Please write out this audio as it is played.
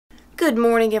Good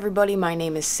morning, everybody. My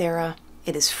name is Sarah.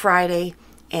 It is Friday,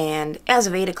 and as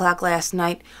of 8 o'clock last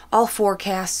night, all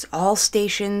forecasts, all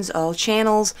stations, all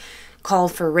channels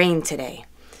called for rain today.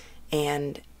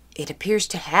 And it appears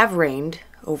to have rained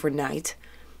overnight,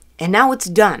 and now it's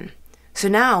done. So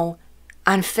now,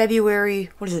 on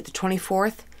February, the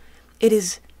 24th, it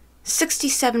is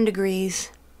 67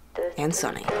 degrees and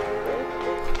sunny.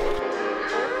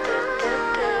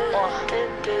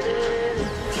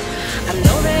 I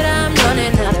know that I'm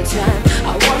running out of time.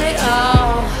 I want it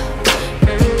all.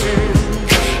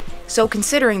 So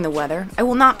considering the weather, I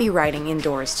will not be riding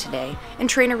indoors today, and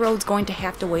Trainer Road's going to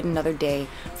have to wait another day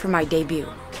for my debut.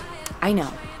 I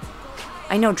know,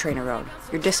 Trainer Road,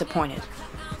 you're disappointed.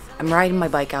 I'm riding my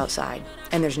bike outside,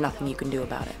 and there's nothing you can do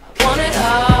about it. Want it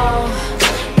all.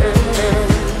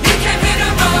 We came here to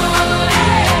run,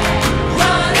 hey,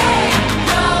 run, hey,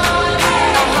 run,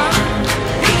 hey.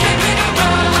 We came here to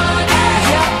run,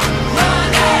 hey, run,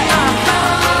 hey,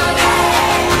 run, hey.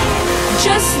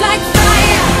 Just like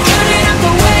fire, burning up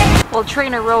the way. Well,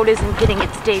 Trainer Road isn't getting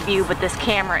its debut, but this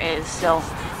camera is, so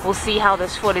we'll see how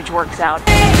this footage works out.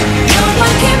 No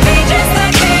one can be just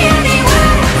like me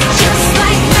anywhere. Just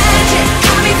like magic,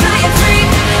 I'll be flying free.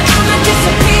 I'ma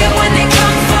disappear when they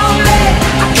come for me.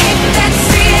 I keep that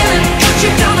feeling, what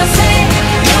you gonna say?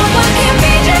 No one can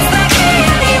be just like me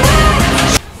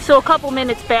anywhere. So a couple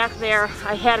minutes back there,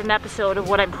 I had an episode of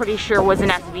what I'm pretty sure was an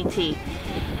SVT.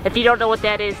 If you don't know what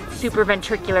that is, it's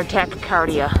supraventricular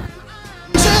tachycardia.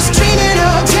 Just dreaming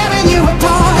of tearing you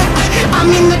apart.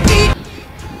 I'm in the deep.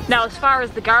 Now, as far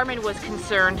as the Garmin was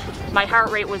concerned, my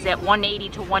heart rate was at 180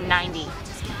 to 190,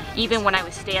 even when I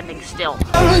was standing still.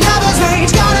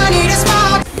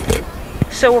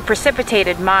 So what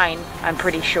precipitated mine, I'm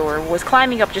pretty sure, was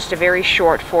climbing up just a very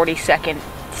short 40-second,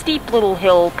 steep little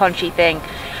hill, punchy thing.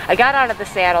 I got out of the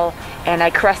saddle and I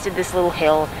crested this little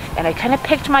hill and I kind of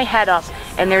picked my head up,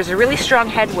 and there's a really strong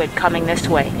headwind coming this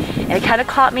way, and it kind of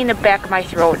caught me in the back of my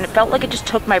throat, and it felt like it just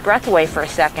took my breath away for a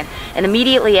second. And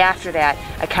immediately after that,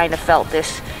 I kind of felt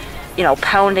this,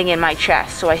 pounding in my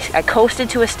chest. So I coasted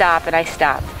to a stop and I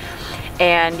stopped.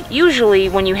 And usually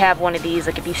when you have one of these,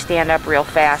 like if you stand up real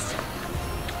fast,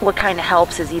 what kind of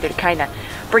helps is either to kind of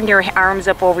bring your arms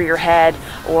up over your head,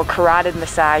 or carotid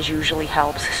massage usually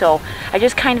helps. So I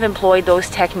just kind of employed those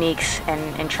techniques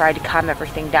and tried to calm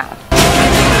everything down.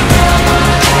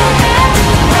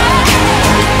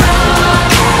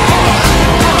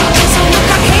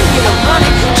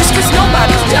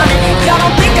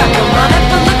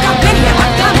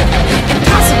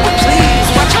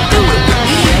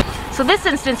 So this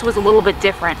instance was a little bit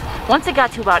different. Once it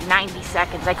got to about 90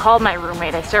 seconds, I called my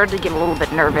roommate. I started to get a little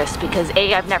bit nervous because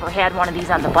A, I've never had one of these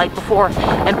on the bike before,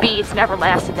 and B, it's never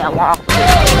lasted that long.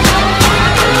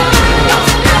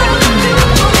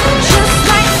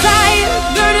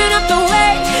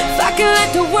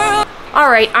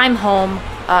 Alright, I'm home.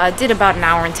 Did about an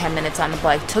hour and 10 minutes on the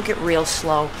bike. Took it real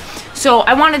slow. So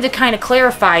I wanted to kind of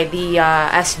clarify the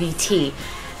SVT.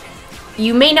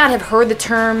 You may not have heard the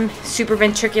term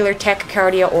supraventricular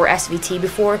tachycardia or SVT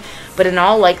before, but in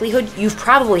all likelihood, you've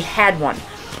probably had one.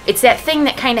 It's that thing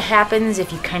that kind of happens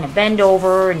if you kind of bend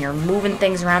over and you're moving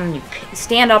things around and you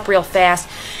stand up real fast,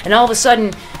 and all of a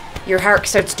sudden your heart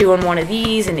starts doing one of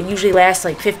these, and it usually lasts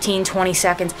like 15-20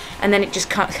 seconds, and then it just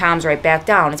calms right back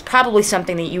down. It's probably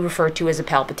something that you refer to as a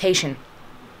palpitation.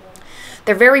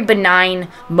 They're very benign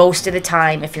most of the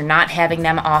time if you're not having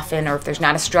them often, or if there's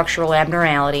not a structural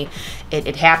abnormality.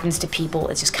 It happens to people.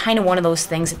 It's just kind of one of those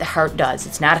things that the heart does.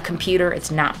 It's not a computer. It's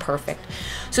not perfect.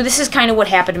 So this is kind of what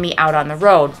happened to me out on the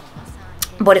road,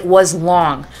 but it was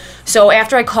long. So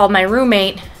after I called my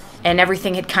roommate and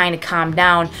everything had kind of calmed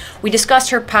down, we discussed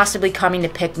her possibly coming to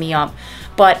pick me up.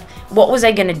 But what was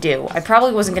I going to do? I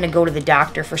probably wasn't going to go to the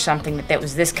doctor for something that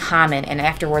was this common, and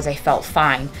afterwards I felt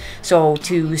fine. So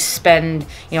to spend,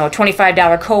 a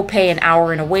 $25 copay, an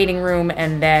hour in a waiting room,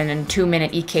 and then a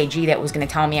 2-minute EKG that was going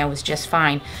to tell me I was just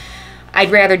fine,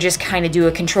 I'd rather just kind of do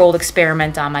a controlled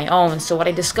experiment on my own. So what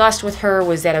I discussed with her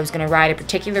was that I was going to ride a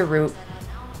particular route.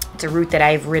 It's a route that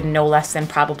I've ridden no less than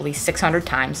probably 600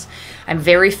 times. I'm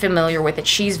very familiar with it.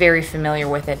 She's very familiar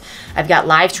with it. I've got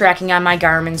live tracking on my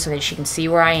Garmin so that she can see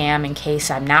where I am in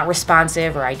case I'm not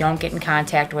responsive, or I don't get in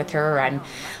contact with her, or I'm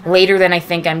later than I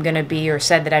think I'm going to be, or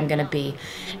said that I'm going to be.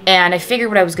 And I figured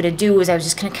what I was going to do is I was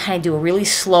just going to kind of do a really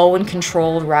slow and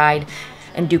controlled ride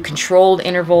and do controlled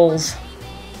intervals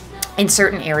in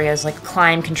certain areas, like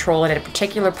climb, control it at a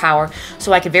particular power,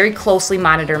 so I could very closely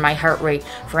monitor my heart rate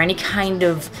for any kind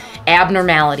of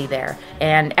abnormality there.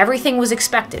 And everything was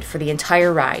expected for the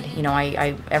entire ride.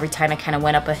 Every time I kind of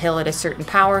went up a hill at a certain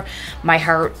power, my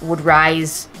heart would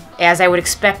rise as I would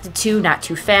expect it to, not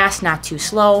too fast, not too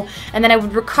slow, and then I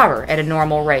would recover at a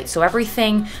normal rate. So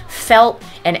everything felt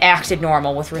and acted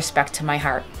normal with respect to my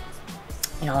heart.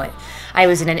 You know, I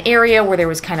was in an area where there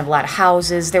was kind of a lot of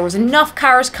houses. There was enough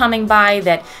cars coming by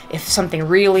that if something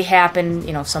really happened,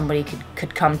 you know, somebody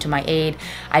could come to my aid.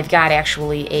 I've got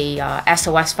actually a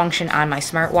SOS function on my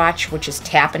smartwatch, which is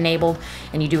tap enabled,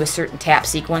 and you do a certain tap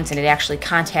sequence, and it actually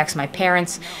contacts my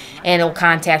parents, and it'll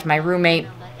contact my roommate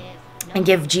and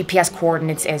give GPS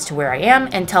coordinates as to where I am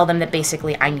and tell them that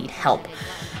basically I need help.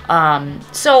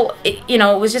 So, you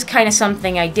know, it was just kind of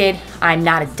something I did. I'm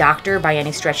not a doctor by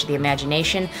any stretch of the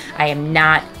imagination. I am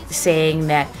not saying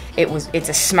that it's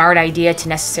a smart idea to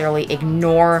necessarily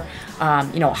ignore,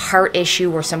 you know, a heart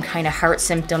issue or some kind of heart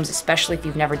symptoms, especially if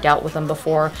you've never dealt with them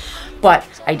before. But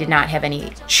I did not have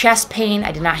any chest pain.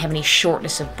 I did not have any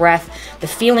shortness of breath. The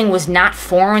feeling was not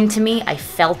foreign to me. I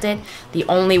felt it. The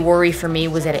only worry for me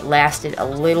was that it lasted a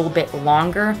little bit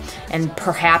longer, and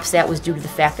perhaps that was due to the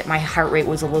fact that my heart rate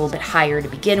was a little bit higher to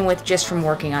begin with just from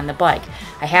working on the bike.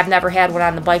 I have never had one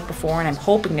on the bike before, and I'm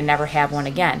hoping to never have one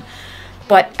again.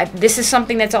 But this is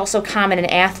something that's also common in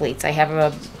athletes. I have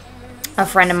a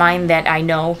friend of mine that I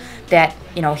know that,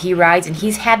 you know, he rides, and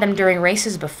he's had them during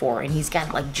races before, and he's got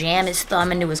to like jam his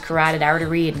thumb into his carotid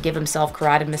artery and give himself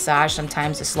carotid massage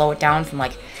sometimes to slow it down from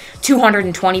like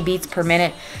 220 beats per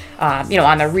minute, you know,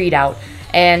 on the readout.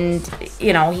 And,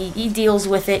 you know, he deals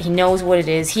with it. He knows what it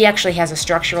is. He actually has a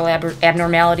structural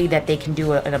abnormality that they can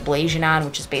do an ablation on,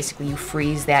 which is basically you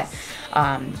freeze that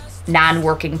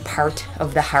non-working part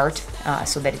of the heart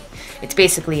so that it's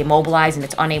basically immobilized and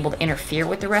it's unable to interfere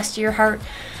with the rest of your heart.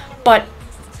 But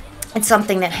it's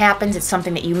something that happens. It's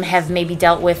something that you have maybe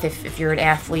dealt with if you're an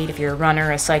athlete, if you're a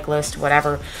runner, a cyclist,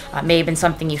 whatever. May have been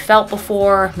something you felt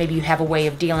before. Maybe you have a way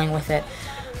of dealing with it.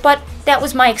 But that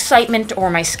was my excitement or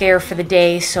my scare for the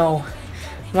day. So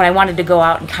when I wanted to go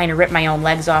out and kind of rip my own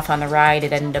legs off on the ride,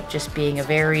 it ended up just being a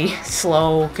very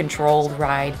slow, controlled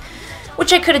ride,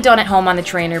 which I could have done at home on the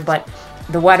trainer, but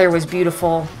the weather was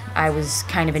beautiful. I was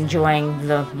kind of enjoying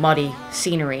the muddy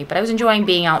scenery, but I was enjoying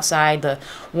being outside, the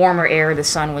warmer air, the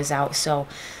sun was out, so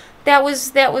that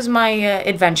was my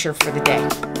adventure for the day.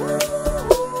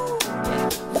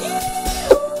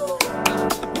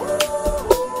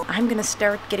 I'm gonna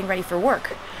start getting ready for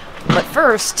work, but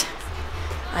first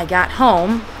I got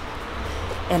home,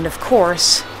 and of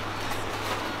course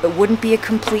it wouldn't be a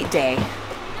complete day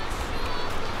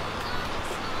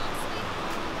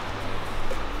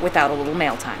without a little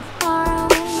mail time.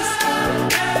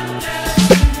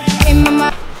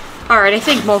 Alright, I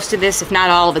think most of this, if not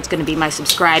all of it's going to be my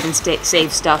subscribe and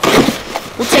save stuff.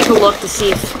 We'll take a look to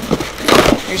see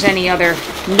if there's any other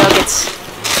nuggets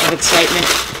of excitement.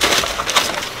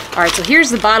 Alright, so here's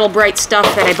the Bottle Bright stuff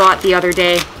that I bought the other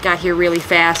day. Got here really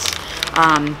fast.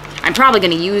 I'm probably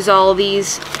going to use all of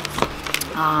these.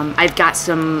 I've got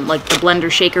some, like, the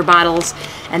blender shaker bottles,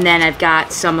 and then I've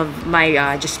got some of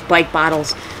my just bike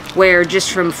bottles where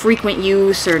just from frequent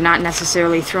use or not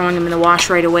necessarily throwing them in the wash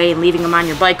right away and leaving them on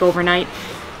your bike overnight,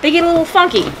 they get a little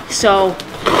funky. So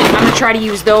I'm going to try to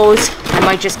use those. I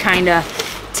might just kind of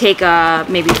take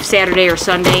maybe Saturday or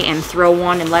Sunday and throw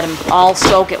one and let them all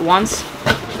soak at once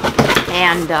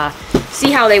and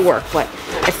see how they work. But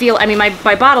I feel, I mean,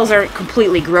 my bottles aren't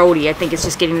completely grody. I think it's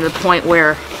just getting to the point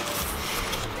where,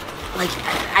 like,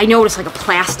 I notice like a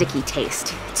plasticky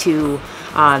taste to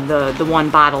the one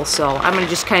bottle, so I'm gonna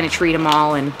just kind of treat them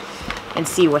all and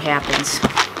see what happens.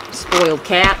 Spoiled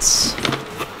cats,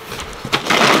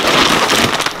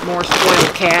 more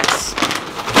spoiled cats.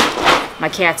 My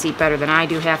cats eat better than I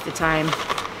do half the time.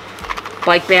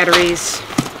 Bike batteries,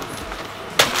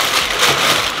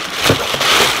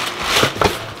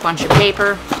 bunch of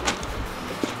paper,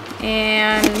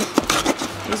 and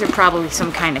these are probably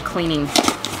some kind of cleaning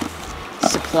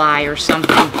supply or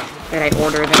something that I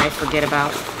order that I forget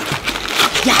about.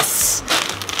 Yes!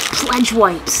 Sledge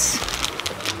wipes.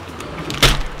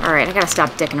 Alright, I gotta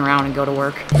stop dicking around and go to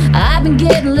work. I've been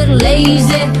getting a little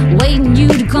lazy, waiting you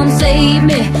to come save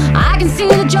me. I can see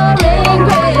that you're angry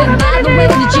by the way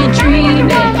that you're dreaming.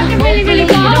 Hopefully you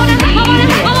don't leave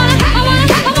me.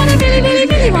 I wanna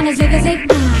really wanna take a take.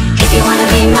 If you wanna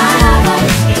be my lover,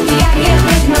 you gotta get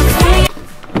with no.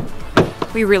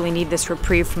 We really need this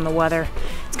reprieve from the weather.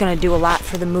 It's gonna do a lot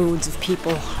for the moods of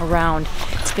people around.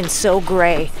 It's been so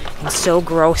gray and so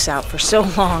gross out for so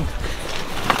long.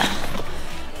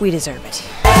 We deserve it.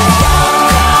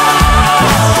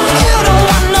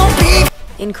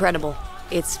 Incredible.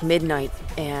 It's midnight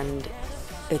and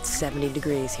it's 70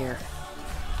 degrees here.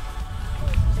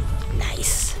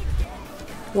 Nice.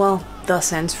 Well,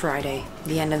 thus ends Friday,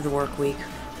 the end of the work week,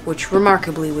 which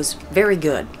remarkably was very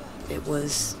good. It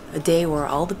was a day where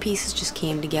all the pieces just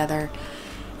came together,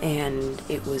 and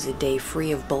it was a day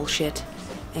free of bullshit,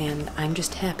 and I'm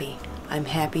just happy. I'm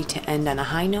happy to end on a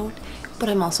high note, but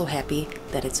I'm also happy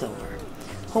that it's over.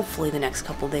 Hopefully the next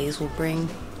couple days will bring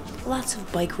lots of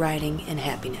bike riding and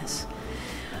happiness.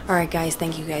 Alright guys,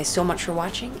 thank you guys so much for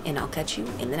watching, and I'll catch you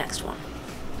in the next one.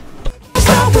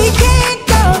 So we can't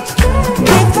go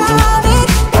without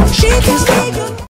it. She can see you.